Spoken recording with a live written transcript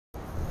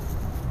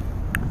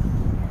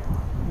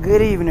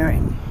Good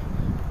evening,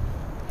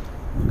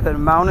 good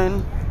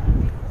morning,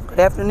 good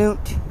afternoon,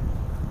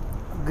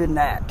 good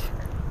night.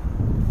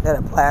 That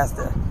applies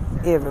to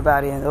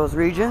everybody in those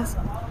regions.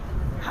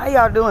 How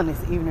y'all doing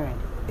this evening?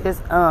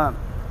 It's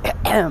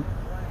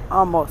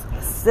almost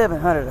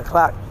 700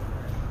 o'clock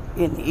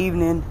in the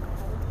evening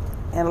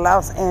in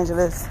Los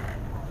Angeles,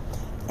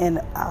 and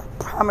I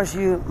promise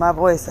you my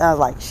voice sounds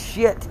like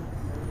shit,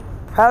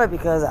 probably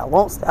because I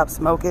won't stop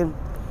smoking,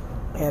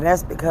 and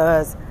that's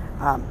because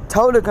I'm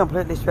totally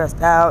completely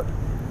stressed out,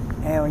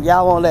 and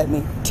y'all won't let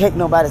me take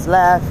nobody's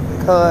life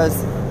because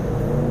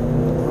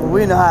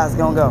we know how it's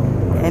gonna go.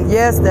 And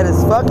yes, that is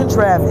fucking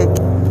traffic.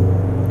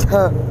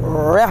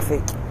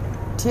 Traffic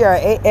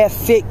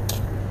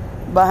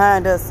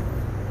behind us.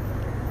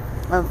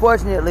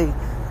 Unfortunately,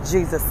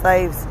 Jesus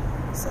saves.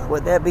 So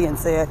with that being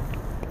said,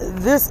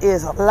 this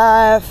is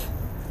live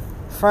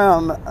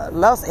from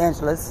Los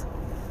Angeles.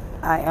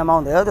 I am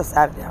on the other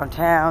side of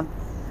downtown,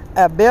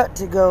 about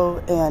to go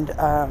and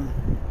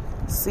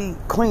see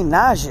Queen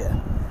Naija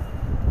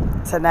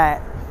tonight.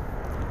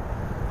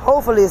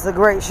 Hopefully it's a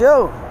great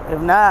show.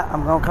 If not,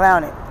 I'm gonna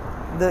clown it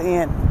the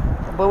end.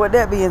 But with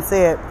that being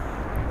said,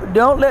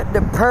 don't let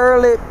the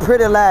pearly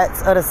pretty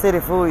lights of the city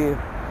fool you.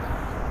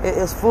 It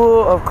is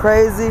full of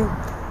crazy,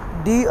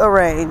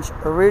 deranged,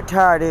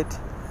 retarded,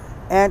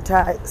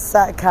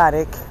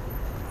 anti-psychotic,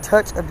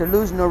 touch of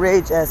delusional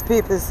rage ass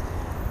peoples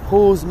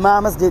whose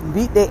mamas didn't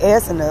beat their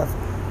ass enough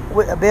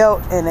with a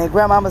belt, and their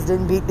grandmamas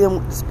didn't beat them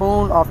with the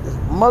spoon off the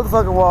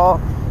motherfucking wall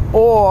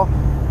or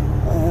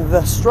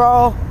the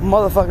straw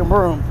motherfucking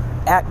broom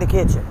at the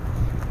kitchen.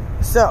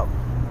 So,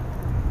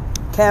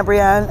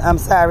 Cambrian, I'm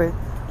sorry.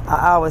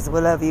 I always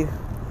will love you.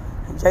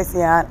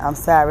 Jason, I'm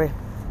sorry.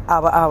 I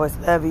will always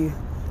love you.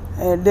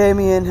 And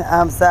Damien,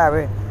 I'm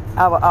sorry.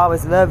 I will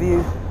always love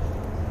you.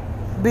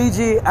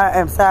 BG, I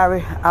am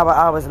sorry. I will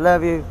always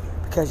love you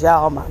because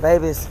y'all are my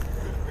babies.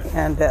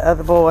 And the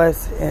other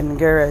boys and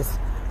girls,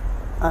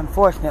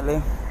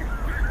 unfortunately,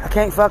 I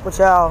can't fuck with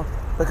y'all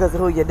because of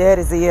who your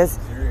daddies is,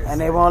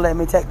 and they won't let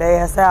me take their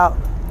ass out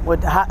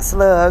with the hot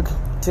slug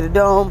to the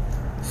dome,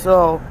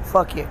 so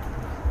fuck you.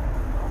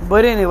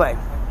 But anyway,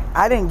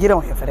 I didn't get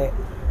on here for that.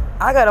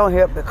 I got on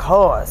here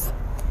because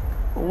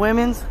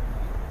women's,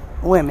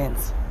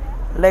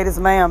 ladies,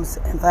 ma'ams,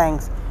 and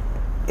things,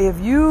 if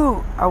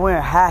you are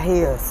wearing high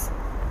heels,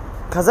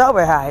 because I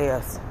wear high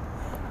heels,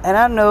 and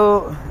I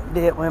know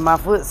that when my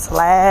foot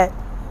slide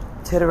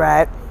to the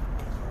right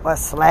or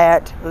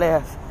slide to the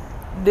left,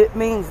 that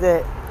means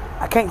that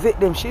I can't fit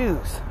them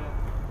shoes.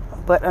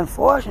 But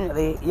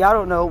unfortunately, y'all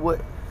don't know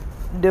what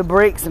the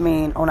brakes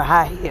mean on a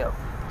high heel.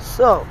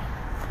 So,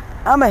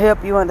 I'm going to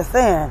help you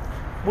understand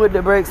what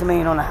the brakes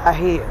mean on a high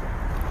heel.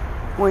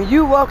 When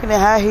you walking in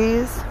high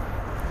heels,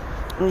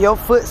 and your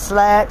foot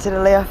slide to the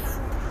left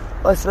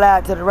or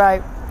slide to the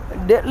right,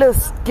 that little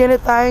skinny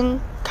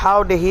thing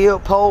called the heel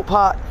pole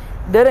part,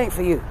 that ain't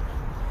for you.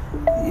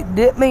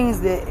 That means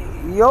that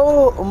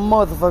your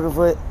motherfucking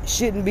foot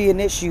shouldn't be in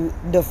this shoe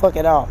the fuck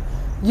at all.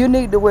 You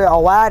need to wear a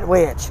wide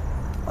wedge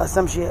or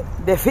some shit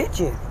that fits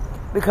you.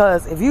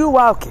 Because if you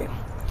walking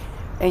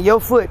and your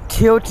foot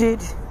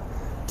tilted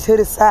to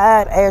the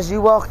side as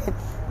you walking,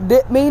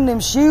 that mean them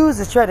shoes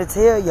is trying to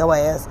tell your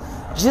ass,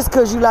 just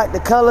because you like the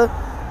color,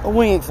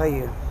 we ain't for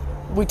you.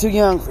 We too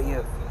young for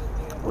you.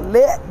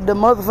 Let the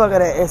motherfucker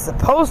that is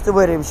supposed to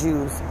wear them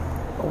shoes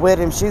wear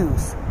them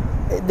shoes.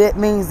 That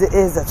means it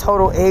is a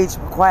total age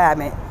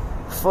requirement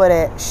for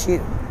that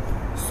shoe.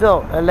 So,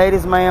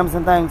 ladies, ma'ams,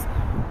 and things,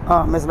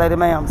 Miss Lady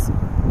Ma'ams,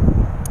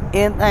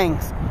 and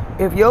things,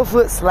 if your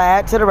foot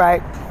slide to the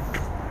right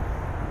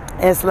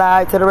and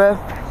slide to the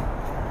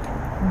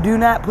left, do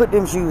not put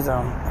them shoes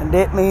on. And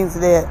that means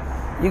that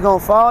you're going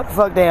to fall the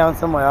fuck down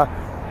somewhere.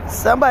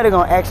 Somebody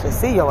going to actually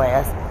see your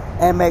ass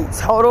and make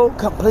total,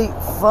 complete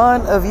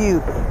fun of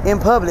you in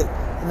public.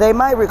 They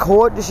might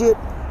record the shit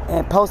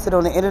and post it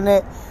on the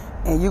internet,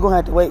 and you're going to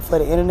have to wait for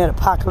the internet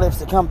apocalypse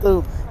to come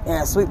through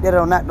and sweep that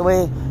on out the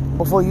way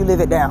before you live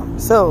it down.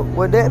 So,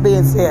 with that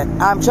being said,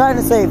 I'm trying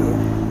to save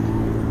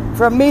you.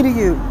 From me to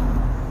you,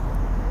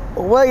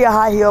 wear your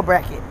high heel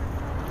bracket.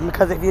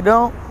 Because if you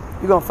don't,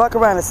 you're going to fuck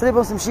around and slip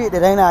on some shit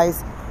that ain't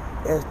nice.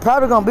 There's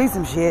probably going to be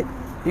some shit.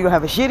 You're going to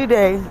have a shitty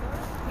day.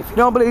 If you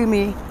don't believe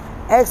me,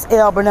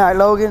 XL Bernard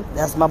Logan,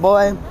 that's my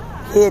boy.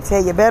 He'll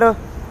tell you better.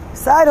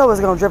 Side hoe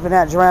is going to drip and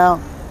not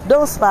drown.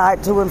 Don't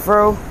slide to and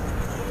fro.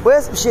 Wear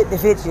some shit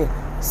that fits you.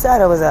 Side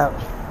hoe is out.